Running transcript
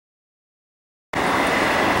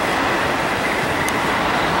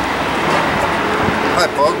Hi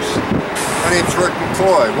folks, my name's Rick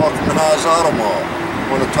McCoy. Welcome to Haas Auto Mall. I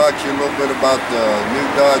want to talk to you a little bit about the new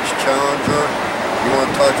Dodge Challenger. You want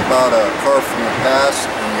to talk about a car from the past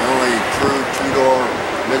and the only true two-door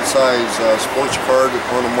mid-size sports car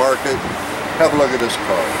on the market. Have a look at this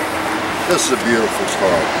car. This is a beautiful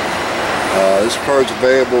car. This car is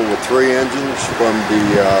available with 3 engines, from the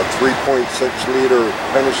 3.6 liter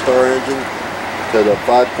Pentastar engine to the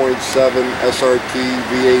 5.7 SRT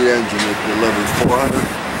V8 engine that delivers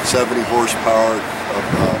 470 horsepower of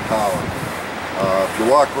power. If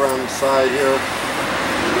you walk around the side here,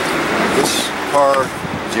 this car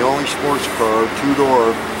is the only sports car,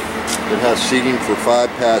 2-door, that has seating for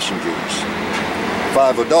 5 passengers.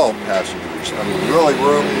 5 adult passengers. I mean, really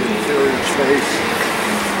roomy interior space.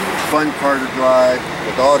 Fun car to drive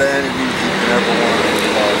with all the amenities you can ever want in a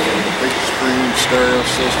car. Big screen stereo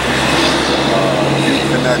system,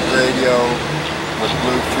 Connect radio with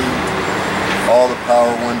Bluetooth, all the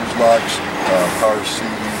power windows locks, power seating.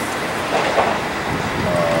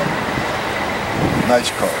 Nice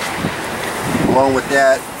car. Along with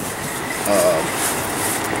that,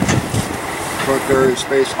 front area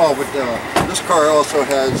space. Oh, but this car also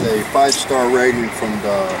has a 5-star rating from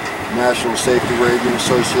the National Safety Rating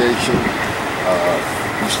Association.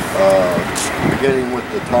 Beginning with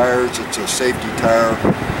the tires, it's a safety tire.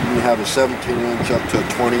 You have a 17-inch up to a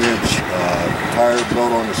 20-inch tire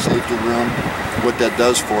built on the safety rim. What that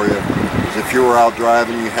does for you is if you were out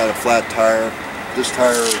driving and you had a flat tire, this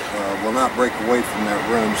tire will not break away from that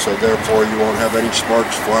rim, so therefore you won't have any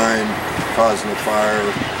sparks flying, causing a fire,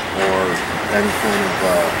 or any kind of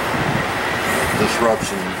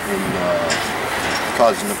disruption in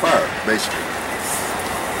causing the fire, basically.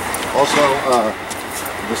 Also,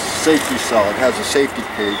 the safety cell, it has a safety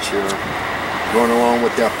page here going along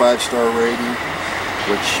with that 5-star rating,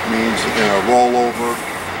 which means in a rollover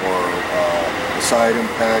or a side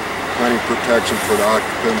impact, plenty of protection for the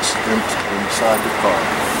occupants inside the car.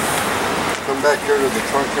 Come back here to the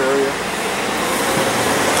trunk area.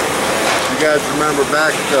 You guys remember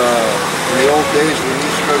back in the old days when you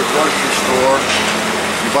used to go to the grocery store,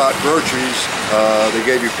 you bought groceries, they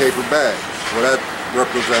gave you paper bags. Well, that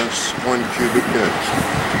represents 1 cubic inch.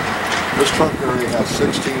 This trunk area has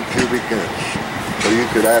 16 cubic inch, so you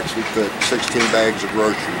could actually fit 16 bags of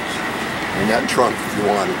groceries in that trunk if you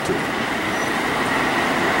wanted to.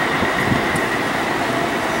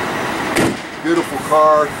 Beautiful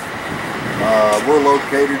car. We're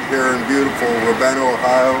located here in beautiful Ravenna,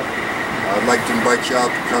 Ohio. I'd like to invite you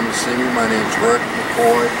out to come and see me. My name's Rick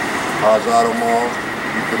McCoy, Haas Auto Mall.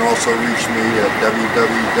 You can also reach me at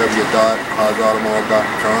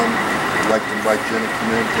www.haasautomall.com. I'd like to invite you in to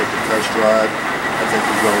come in, take a test drive. I think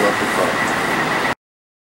you're going to love the car.